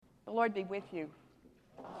The Lord be with you.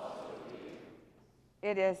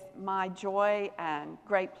 It is my joy and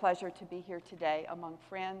great pleasure to be here today among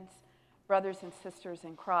friends, brothers and sisters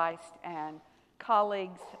in Christ, and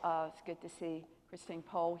colleagues. It's good to see Christine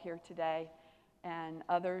Pohl here today and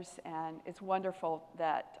others. And it's wonderful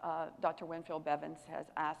that Dr. Winfield Bevins has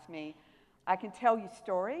asked me. I can tell you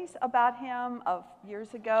stories about him of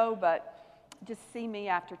years ago, but just see me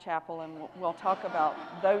after chapel and we'll talk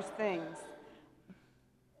about those things.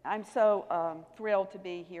 I'm so thrilled to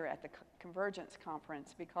be here at the Convergence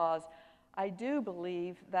Conference because I do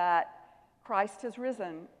believe that Christ has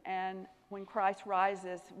risen, and when Christ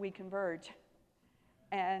rises, we converge.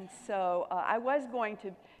 And so I was going to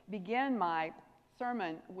begin my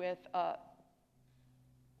sermon with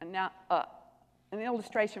an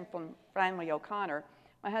illustration from Flannery O'Connor.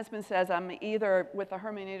 My husband says I'm either with the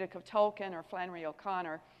hermeneutic of Tolkien or Flannery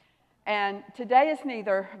O'Connor. And today is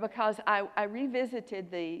neither, because I revisited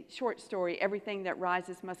the short story, Everything That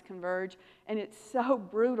Rises Must Converge, and it's so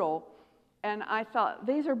brutal. And I thought,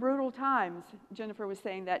 these are brutal times. Jennifer was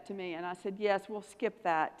saying that to me, and I said, yes, we'll skip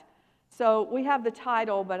that. So we have the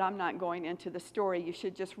title, but I'm not going into the story. You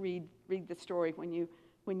should just read the story when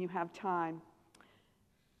you have time.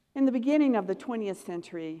 In the beginning of the 20th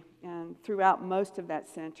century, and throughout most of that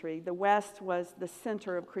century, the West was the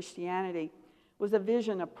center of Christianity. Was a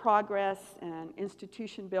vision of progress and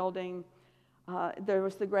institution building. There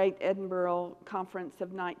was the great Edinburgh Conference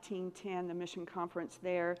of 1910, the mission conference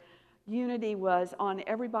there. Unity was on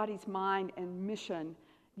everybody's mind, and mission,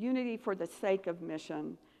 unity for the sake of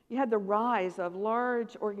mission. You had the rise of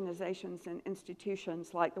large organizations and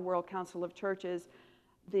institutions like the World Council of Churches,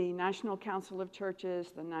 the National Council of Churches,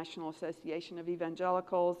 the National Association of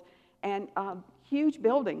Evangelicals, and huge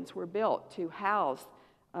buildings were built to house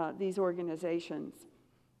these organizations.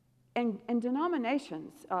 And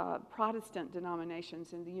denominations, Protestant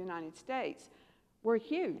denominations in the United States, were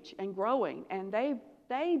huge and growing, and they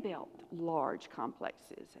built large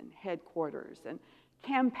complexes and headquarters and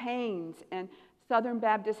campaigns. And Southern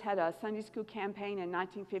Baptists had a Sunday school campaign in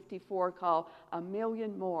 1954 called A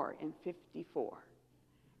Million More in 54.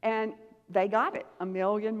 And they got it, 1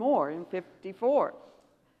 million more in 54.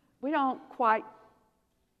 We don't quite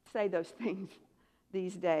say those things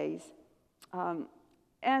these days.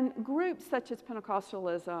 And groups such as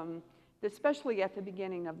Pentecostalism, especially at the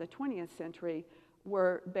beginning of the 20th century,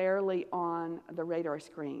 were barely on the radar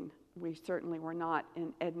screen. We certainly were not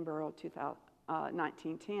in Edinburgh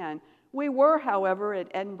 1910. We were, however, at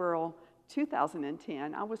Edinburgh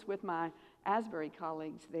 2010. I was with my Asbury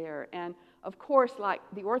colleagues there. And of course, like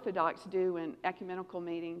the Orthodox do in ecumenical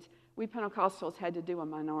meetings, we Pentecostals had to do a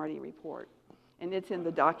minority report. And it's in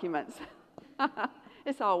the documents.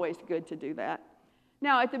 It's always good to do that.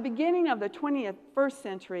 Now, at the beginning of the 21st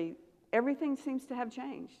century, everything seems to have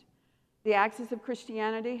changed. The axis of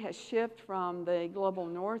Christianity has shifted from the global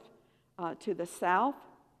north to the south.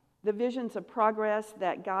 The visions of progress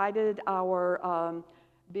that guided our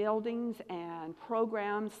buildings and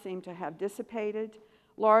programs seem to have dissipated.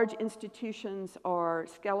 Large institutions are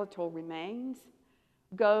skeletal remains.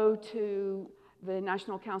 Go to the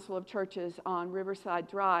National Council of Churches on Riverside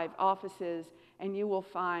Drive offices, and you will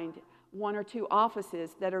find one or two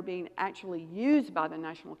offices that are being actually used by the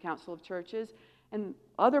National Council of Churches, and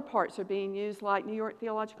other parts are being used, like New York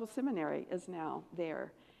Theological Seminary is now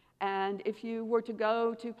there. And if you were to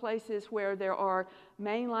go to places where there are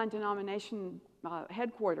mainline denomination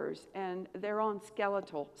headquarters, and they're on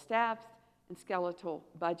skeletal staffs and skeletal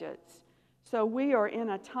budgets. So we are in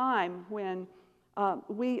a time when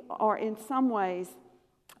we are in some ways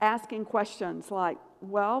asking questions like,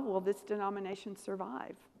 well, will this denomination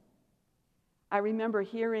survive? I remember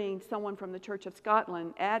hearing someone from the Church of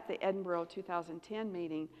Scotland at the Edinburgh 2010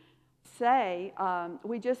 meeting say,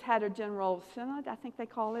 we just had a general synod, I think they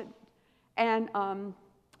call it, and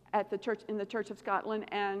at the church, in the Church of Scotland,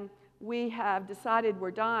 and we have decided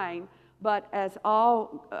we're dying, but as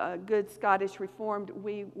all good Scottish Reformed,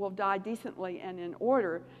 we will die decently and in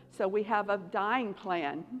order, so we have a dying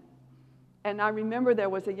plan. And I remember there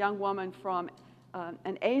was a young woman from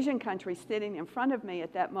an Asian country sitting in front of me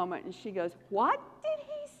at that moment, and she goes, what did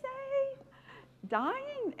he say?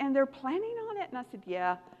 Dying? And they're planning on it? And I said,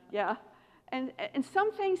 yeah. And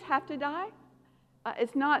some things have to die.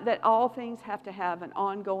 It's not that all things have to have an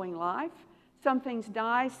ongoing life. Some things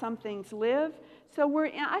die, some things live. So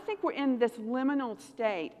I think we're in this liminal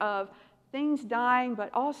state of things dying,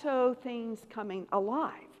 but also things coming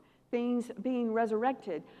alive, things being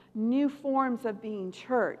resurrected, new forms of being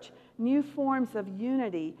church, new forms of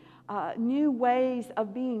unity, new ways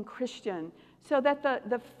of being Christian, so that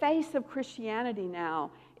the face of Christianity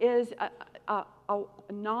now is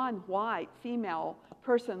a non-white female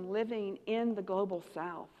person living in the global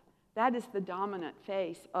South. That is the dominant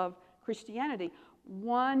face of Christianity.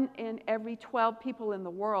 1 in every 12 people in the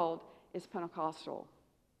world is Pentecostal.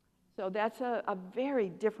 So that's a very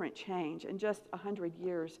different change in just 100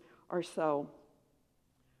 years or so.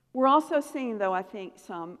 We're also seeing, though, I think,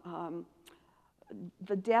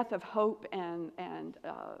 the death of hope and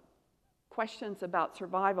questions about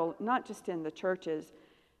survival, not just in the churches,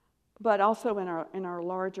 but also in our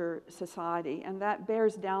larger society. And that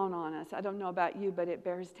bears down on us. I don't know about you, but it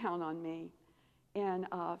bears down on me. And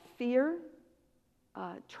fear,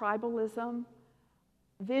 tribalism,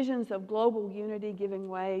 visions of global unity giving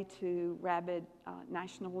way to rabid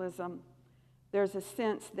nationalism. There's a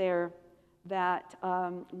sense there that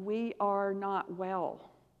we are not well,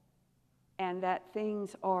 and that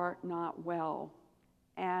things are not well.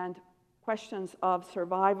 And questions of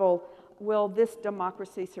survival. Will this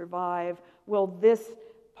democracy survive? Will this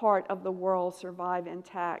part of the world survive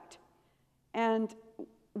intact? And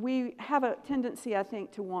we have a tendency, I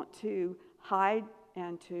think, to want to hide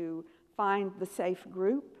and to find the safe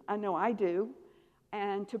group. I know I do.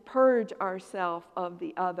 And to purge ourselves of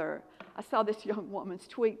the other. I saw this young woman's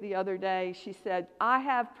tweet the other day. She said, "I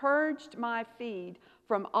have purged my feed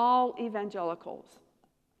from all evangelicals.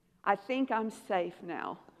 I think I'm safe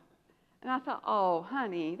now." And I thought, oh,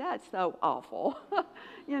 honey, that's so awful.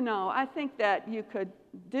 I think that you could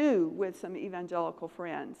do with some evangelical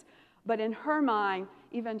friends. But in her mind,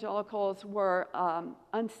 evangelicals were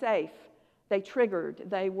unsafe. They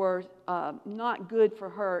triggered. They were not good for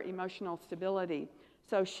her emotional stability.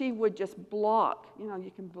 So she would just block.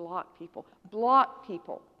 You can block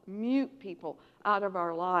people, mute people out of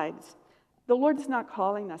our lives. The Lord is not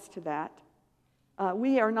calling us to that.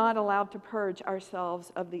 We are not allowed to purge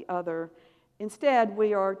ourselves of the other. Instead,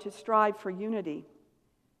 we are to strive for unity.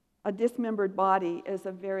 A dismembered body is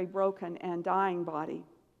a very broken and dying body.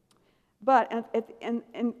 But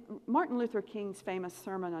in Martin Luther King's famous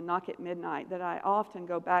sermon on Knock at Midnight that I often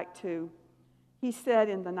go back to, he said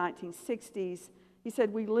in the 1960s, he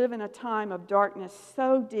said, "We live in a time of darkness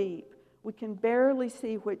so deep we can barely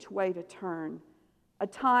see which way to turn. A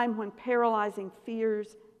time when paralyzing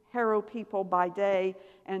fears harrow people by day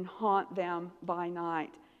and haunt them by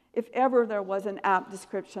night." If ever there was an apt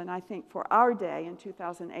description, I think, for our day in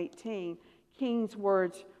 2018, King's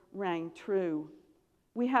words rang true.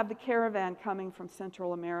 We have the caravan coming from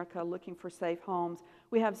Central America looking for safe homes.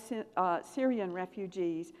 We have Syrian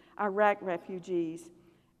refugees, Iraq refugees.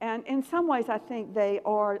 And in some ways, I think they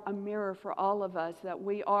are a mirror for all of us, that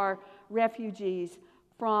we are refugees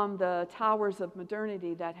from the towers of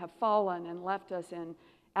modernity that have fallen and left us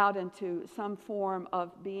out into some form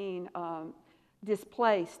of being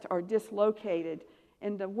displaced or dislocated.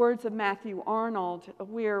 In the words of Matthew Arnold,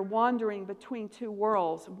 we're wandering between two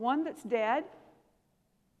worlds. One that's dead,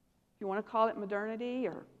 if you want to call it modernity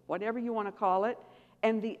or whatever you want to call it,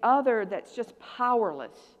 and the other that's just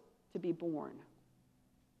powerless to be born.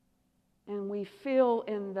 And we feel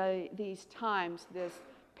in these times this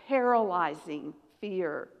paralyzing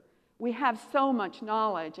fear. We have so much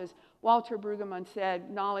knowledge. As Walter Brueggemann said,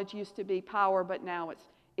 knowledge used to be power, but now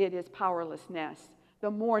it is powerlessness. The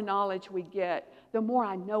more knowledge we get, the more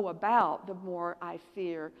I know about, the more I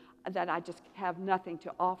fear that I just have nothing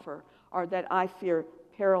to offer, or that I fear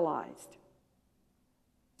paralyzed.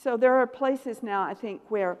 So there are places now, I think,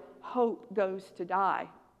 where hope goes to die.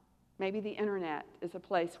 Maybe the internet is a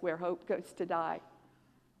place where hope goes to die.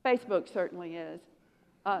 Facebook certainly is.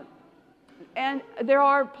 And there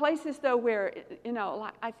are places, though, where,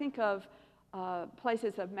 like I think of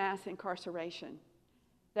places of mass incarceration,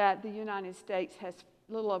 that the United States has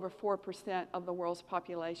a little over 4% of the world's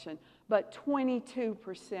population, but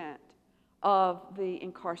 22% of the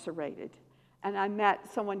incarcerated. And I met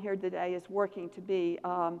someone here today is working to be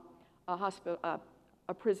a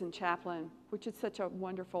prison chaplain, which is such a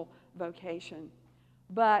wonderful vocation.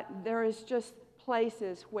 But there is just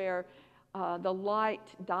places where the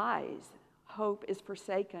light dies, hope is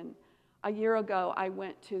forsaken. A year ago, I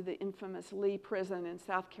went to the infamous Lee Prison in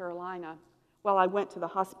South Carolina. Well, I went to the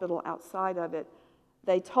hospital outside of it.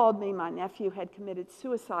 They told me my nephew had committed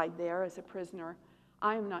suicide there as a prisoner.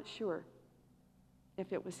 I am not sure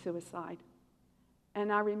if it was suicide.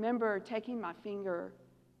 And I remember taking my finger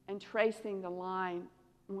and tracing the line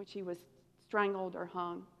in which he was strangled or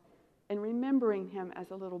hung, and remembering him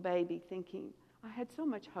as a little baby, thinking, I had so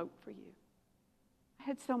much hope for you. I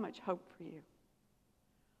had so much hope for you.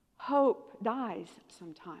 Hope dies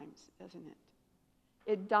sometimes, doesn't it?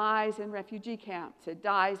 It dies in refugee camps. It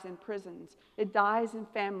dies in prisons. It dies in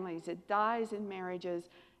families. It dies in marriages.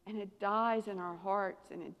 And it dies in our hearts.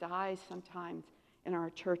 And it dies sometimes in our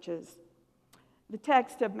churches. The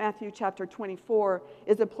text of Matthew chapter 24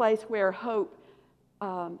 is a place where hope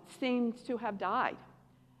seems to have died.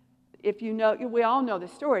 If you know, we all know the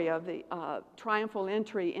story of the triumphal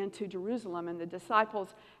entry into Jerusalem, and the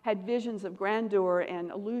disciples had visions of grandeur and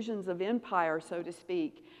illusions of empire, so to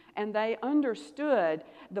speak. And they understood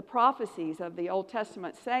the prophecies of the Old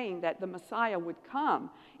Testament saying that the Messiah would come,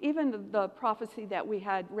 even the prophecy that we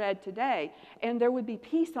had read today, and there would be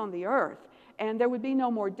peace on the earth, and there would be no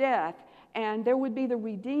more death, and there would be the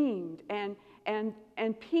redeemed, and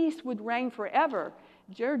peace would reign forever.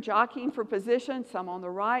 They're jockeying for position, some on the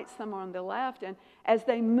right, some on the left. And as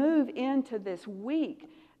they move into this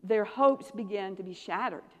week, their hopes begin to be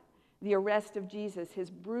shattered. The arrest of Jesus, his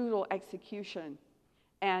brutal execution,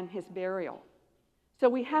 and his burial. So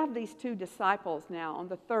we have these two disciples now on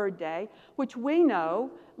the third day, which we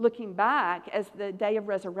know, looking back, as the day of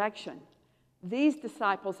resurrection. These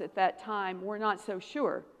disciples at that time were not so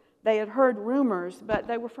sure. They had heard rumors, but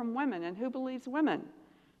they were from women, and who believes women?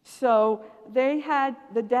 So they had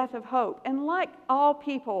the death of hope. And like all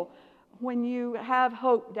people, when you have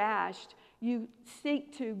hope dashed, you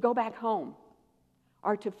seek to go back home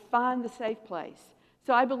or to find the safe place.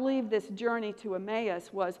 So I believe this journey to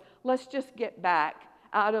Emmaus was, let's just get back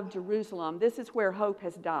out of Jerusalem. This is where hope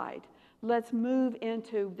has died. Let's move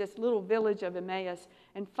into this little village of Emmaus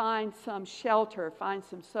and find some shelter, find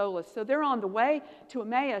some solace. So they're on the way to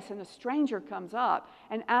Emmaus, and a stranger comes up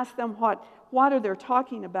and asks them what are they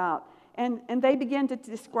talking about. And they begin to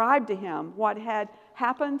describe to him what had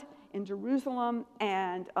happened in Jerusalem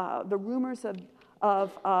and the rumors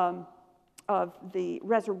of the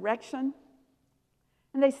resurrection.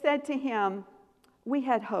 And they said to him, we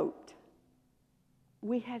had hoped.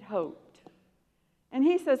 We had hoped. And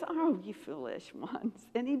he says, oh, you foolish ones.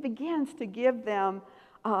 And he begins to give them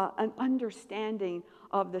an understanding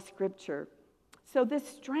of the Scripture. So this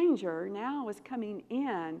stranger now is coming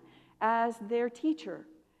in as their teacher.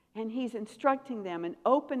 And he's instructing them and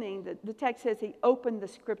opening, the text says he opened the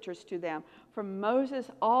Scriptures to them, from Moses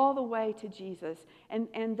all the way to Jesus.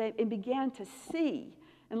 And they began to see.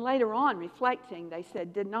 And later on, reflecting, they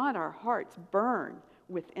said, did not our hearts burn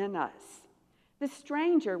within us? The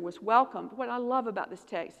stranger was welcomed. What I love about this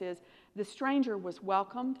text is the stranger was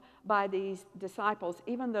welcomed by these disciples,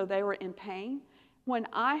 even though they were in pain. When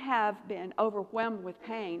I have been overwhelmed with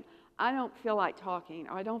pain, I don't feel like talking,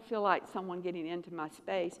 or I don't feel like someone getting into my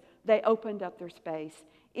space. They opened up their space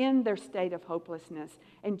in their state of hopelessness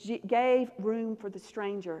and gave room for the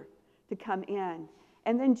stranger to come in.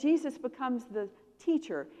 And then Jesus becomes the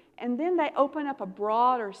teacher. And then they open up a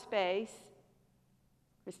broader space,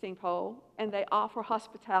 Christine Pohl, and they offer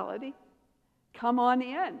hospitality. Come on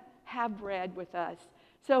in, have bread with us.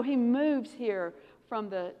 So he moves here from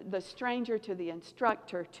the stranger to the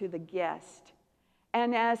instructor to the guest.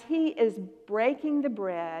 And as he is breaking the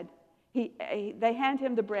bread, they hand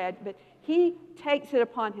him the bread, but he takes it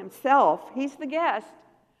upon himself. He's the guest,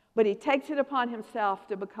 but he takes it upon himself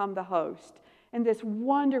to become the host. And this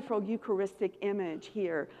wonderful Eucharistic image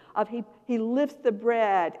here of he lifts the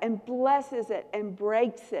bread and blesses it and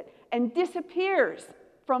breaks it and disappears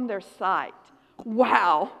from their sight.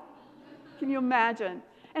 Wow. Can you imagine?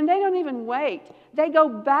 And they don't even wait. They go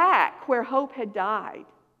back where hope had died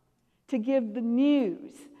to give the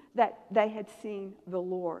news that they had seen the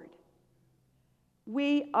Lord.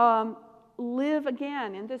 We live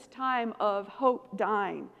again in this time of hope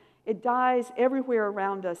dying. It dies everywhere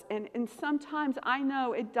around us. And sometimes I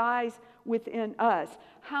know it dies within us.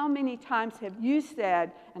 How many times have you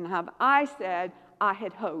said, and have I said, I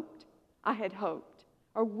had hoped,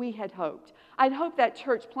 or we had hoped. I'd hoped that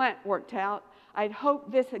church plant worked out. I'd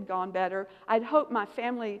hoped this had gone better. I'd hoped my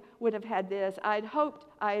family would have had this. I'd hoped.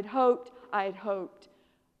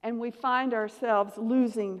 And we find ourselves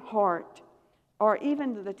losing heart, or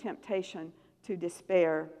even the temptation to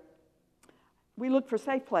despair. We look for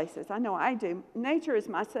safe places. I know I do. Nature is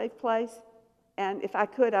my safe place. And if I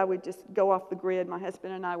could, I would just go off the grid. My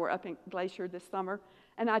husband and I were up in Glacier this summer.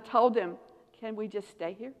 And I told him, can we just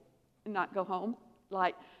stay here and not go home?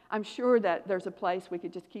 Like, I'm sure that there's a place we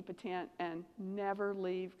could just keep a tent and never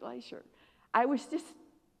leave Glacier. I was just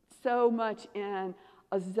so much in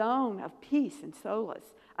a zone of peace and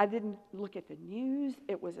solace. I didn't look at the news.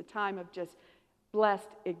 It was a time of just blessed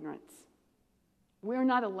ignorance. We're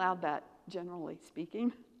not allowed that, generally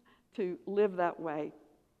speaking, to live that way.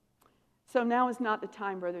 So now is not the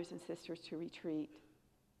time, brothers and sisters, to retreat.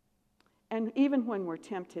 And even when we're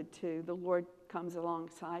tempted to, the Lord comes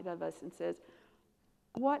alongside of us and says,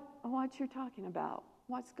 what you're talking about?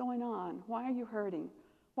 What's going on? Why are you hurting?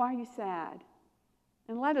 Why are you sad?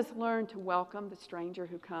 And let us learn to welcome the stranger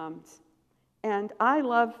who comes And I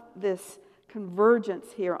love this convergence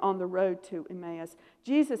here on the road to Emmaus.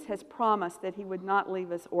 Jesus has promised that he would not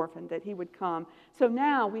leave us orphaned, that he would come. So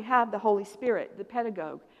now we have the Holy Spirit, the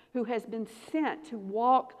pedagogue, who has been sent to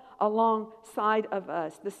walk alongside of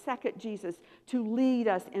us, the second Jesus, to lead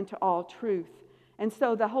us into all truth. And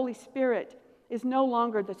so the Holy Spirit is no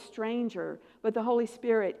longer the stranger, but the Holy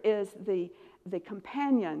Spirit is the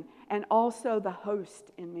companion and also the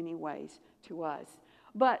host in many ways to us.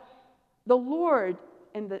 But the Lord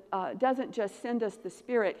doesn't just send us the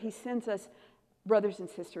Spirit, he sends us brothers and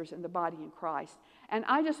sisters in the body in Christ. And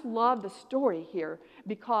I just love the story here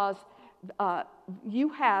because you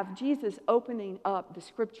have Jesus opening up the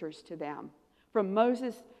scriptures to them from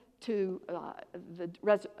Moses to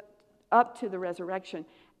up to the resurrection.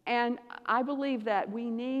 And I believe that we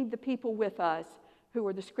need the people with us who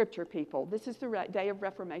are the scripture people. This is the day of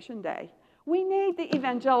Reformation Day. We need the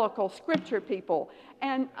evangelical scripture people.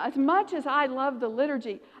 And as much as I love the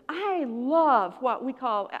liturgy, I love what we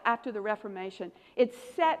call, after the Reformation, it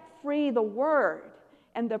set free the word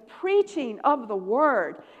and the preaching of the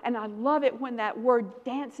word. And I love it when that word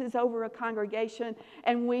dances over a congregation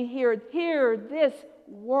and we hear this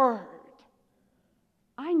word.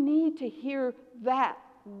 I need to hear that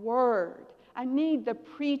word. I need the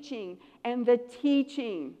preaching and the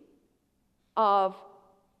teaching of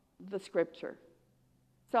the scripture.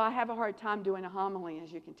 So I have a hard time doing a homily,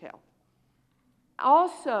 as you can tell.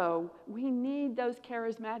 Also, we need those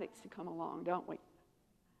charismatics to come along, don't we?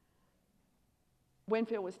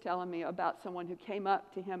 Winfield was telling me about someone who came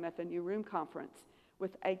up to him at the New Room Conference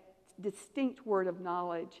with a distinct word of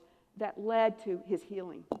knowledge that led to his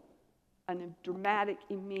healing, a dramatic,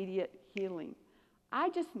 immediate healing. I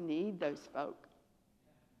just need those folk.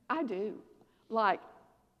 I do. Like,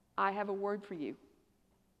 I have a word for you.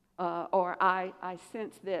 Or I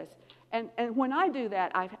sense this. And when I do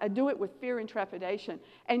that, I do it with fear and trepidation.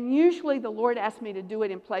 And usually the Lord asks me to do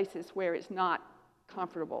it in places where it's not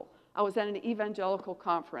comfortable. I was at an evangelical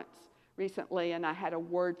conference recently, and I had a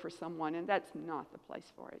word for someone, and that's not the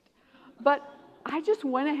place for it. But I just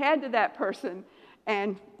went ahead to that person,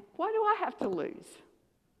 and what do I have to lose?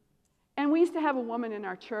 And we used to have a woman in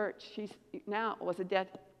our church. She now was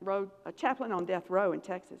a chaplain on death row in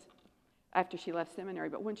Texas after she left seminary.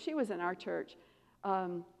 But when she was in our church,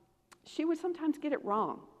 she would sometimes get it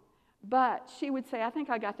wrong. But she would say, I think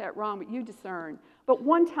I got that wrong, but you discern. But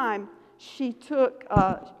one time, she took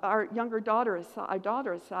our younger daughter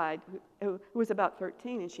aside, who was about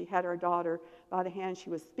 13, and she had our daughter by the hand.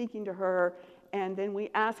 She was speaking to her, and then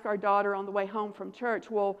we asked our daughter on the way home from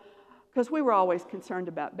church, well, because we were always concerned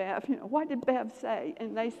about Bev, what did Bev say?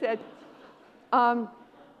 And they said,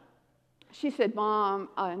 she said, Mom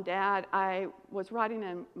and Dad, I was writing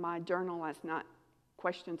in my journal last night,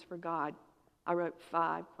 questions for God. I wrote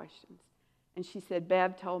 5 questions. And she said,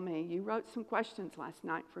 Bev told me, you wrote some questions last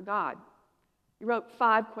night for God. You wrote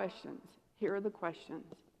 5 questions. Here are the questions,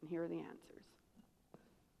 and here are the answers.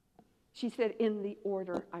 She said, in the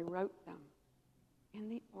order I wrote them. In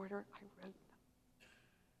the order I wrote them.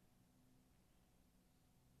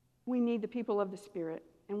 We need the people of the Spirit,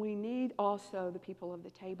 and we need also the people of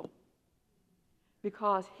the table.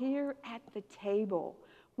 Because here at the table,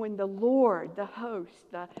 when the Lord, the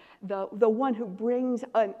host, the one who brings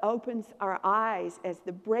and opens our eyes as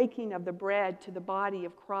the breaking of the bread to the body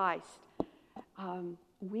of Christ,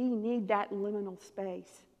 we need that liminal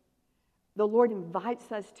space. The Lord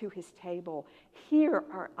invites us to his table. Here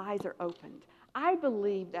our eyes are opened. I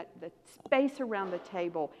believe that the space around the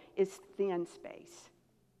table is thin space.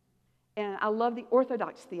 And I love the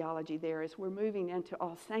Orthodox theology there as we're moving into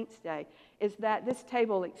All Saints' Day, is that this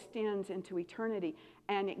table extends into eternity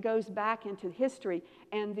and it goes back into history.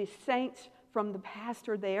 And the saints from the past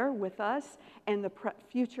are there with us, and the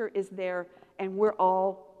future is there, and we're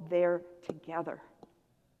all there together.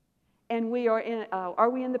 And we are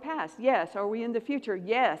we in the past? Yes. Are we in the future?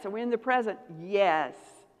 Yes. Are we in the present? Yes.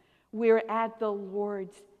 We're at the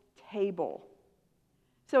Lord's table.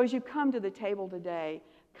 So as you come to the table today,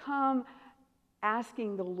 come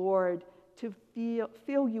asking the Lord to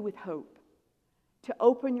fill you with hope, to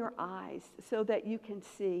open your eyes so that you can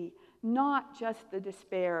see not just the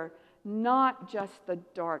despair, not just the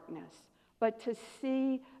darkness, but to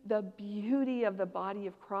see the beauty of the body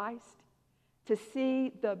of Christ, to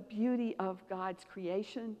see the beauty of God's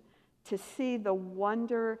creation, to see the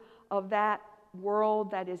wonder of that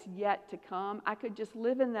world that is yet to come. I could just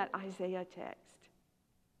live in that Isaiah text.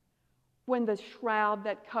 When the shroud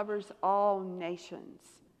that covers all nations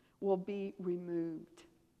will be removed.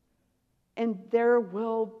 And there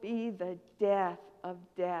will be the death of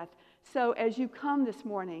death. So as you come this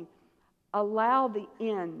morning, allow the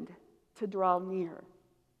end to draw near.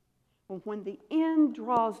 When the end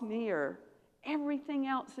draws near, everything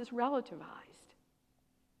else is relativized.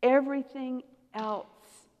 Everything else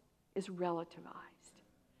is relativized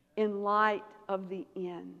in light of the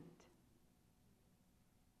end.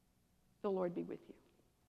 The Lord be with you.